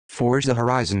Forza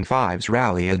Horizon 5's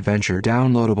Rally Adventure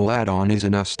downloadable add-on is a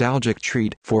nostalgic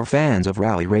treat for fans of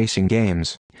rally racing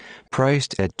games.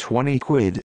 Priced at 20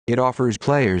 quid, it offers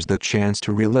players the chance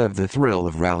to relive the thrill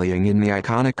of rallying in the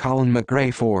iconic Colin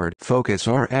McRae Ford Focus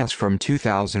RS from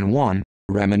 2001,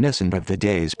 reminiscent of the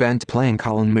days spent playing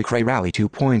Colin McRae Rally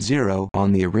 2.0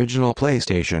 on the original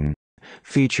PlayStation.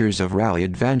 Features of Rally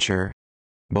Adventure.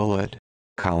 Bullet.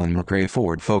 Colin McRae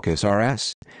Ford Focus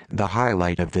RS. The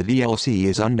highlight of the DLC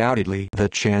is undoubtedly the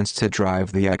chance to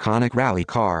drive the iconic rally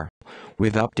car.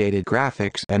 With updated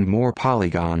graphics and more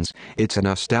polygons, it's a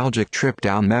nostalgic trip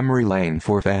down memory lane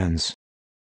for fans.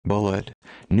 Bullet.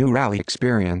 New rally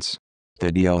experience.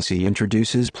 The DLC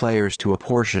introduces players to a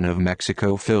portion of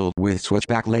Mexico filled with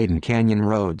switchback-laden canyon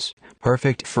roads,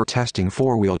 perfect for testing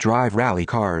four-wheel drive rally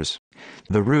cars.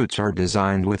 The routes are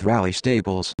designed with rally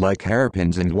staples like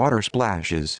hairpins and water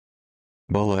splashes.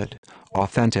 Bullet.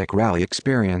 Authentic rally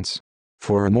experience.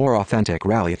 For a more authentic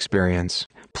rally experience,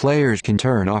 players can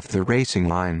turn off the racing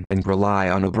line and rely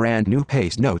on a brand new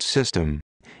pace notes system.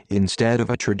 Instead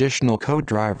of a traditional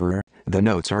co-driver, the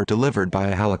notes are delivered by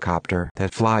a helicopter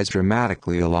that flies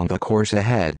dramatically along the course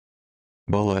ahead.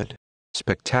 Bullet.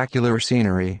 Spectacular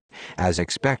scenery. As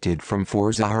expected from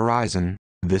Forza Horizon,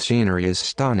 the scenery is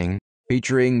stunning,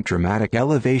 featuring dramatic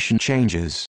elevation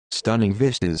changes, stunning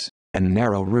vistas, and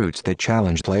narrow routes that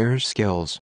challenge players'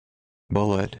 skills.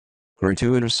 Bullet.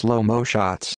 Gratuitous slow-mo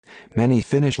shots. Many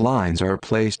finish lines are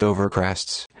placed over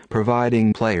crests,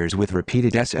 providing players with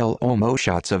repeated slow-mo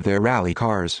shots of their rally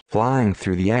cars flying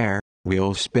through the air,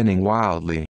 wheels spinning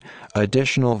wildly.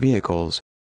 Additional vehicles.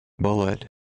 Bullet.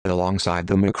 Alongside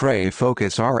the McRae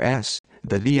Focus RS,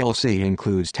 the DLC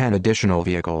includes 10 additional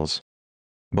vehicles.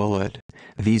 Bullet.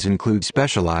 These include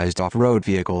specialized off-road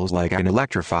vehicles like an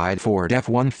electrified Ford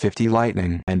F-150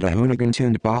 Lightning and a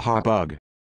Hoonigan-tuned Baja Bug.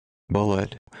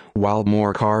 Bullet. While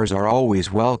more cars are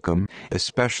always welcome,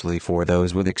 especially for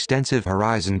those with extensive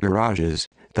Horizon garages,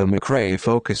 the McRae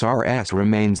Focus RS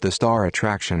remains the star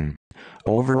attraction.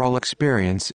 Overall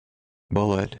experience.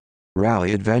 Bullet.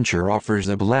 Rally Adventure offers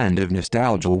a blend of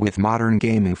nostalgia with modern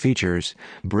gaming features,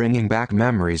 bringing back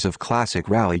memories of classic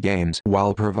rally games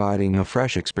while providing a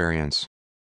fresh experience.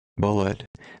 Bullet.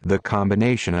 The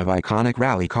combination of iconic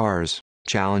rally cars,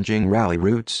 challenging rally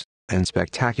routes, and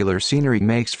spectacular scenery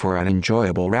makes for an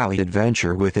enjoyable rally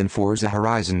adventure within Forza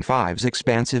Horizon 5's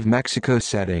expansive Mexico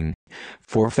setting.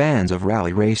 For fans of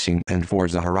rally racing and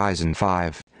Forza Horizon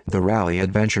 5, the Rally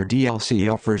Adventure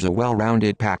DLC offers a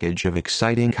well-rounded package of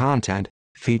exciting content,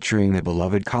 featuring the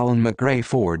beloved Colin McRae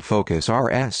Ford Focus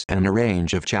RS and a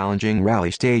range of challenging rally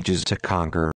stages to conquer.